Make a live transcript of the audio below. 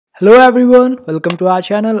Hello everyone, welcome to our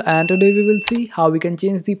channel, and today we will see how we can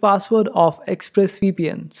change the password of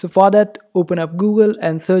ExpressVPN. So for that, open up Google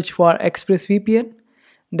and search for ExpressVPN.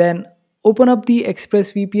 Then open up the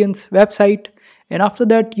ExpressVPN's website, and after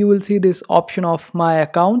that you will see this option of My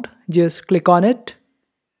Account. Just click on it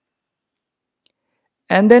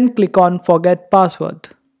and then click on Forget Password.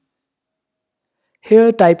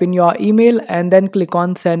 Here type in your email and then click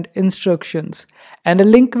on Send Instructions, and a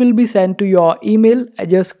link will be sent to your email.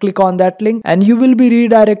 Just click on that link and you will be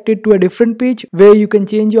redirected to a different page where you can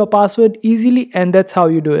change your password easily, and that's how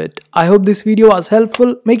you do it. I hope this video was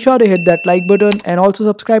helpful. Make sure to hit that like button and also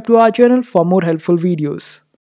subscribe to our channel for more helpful videos.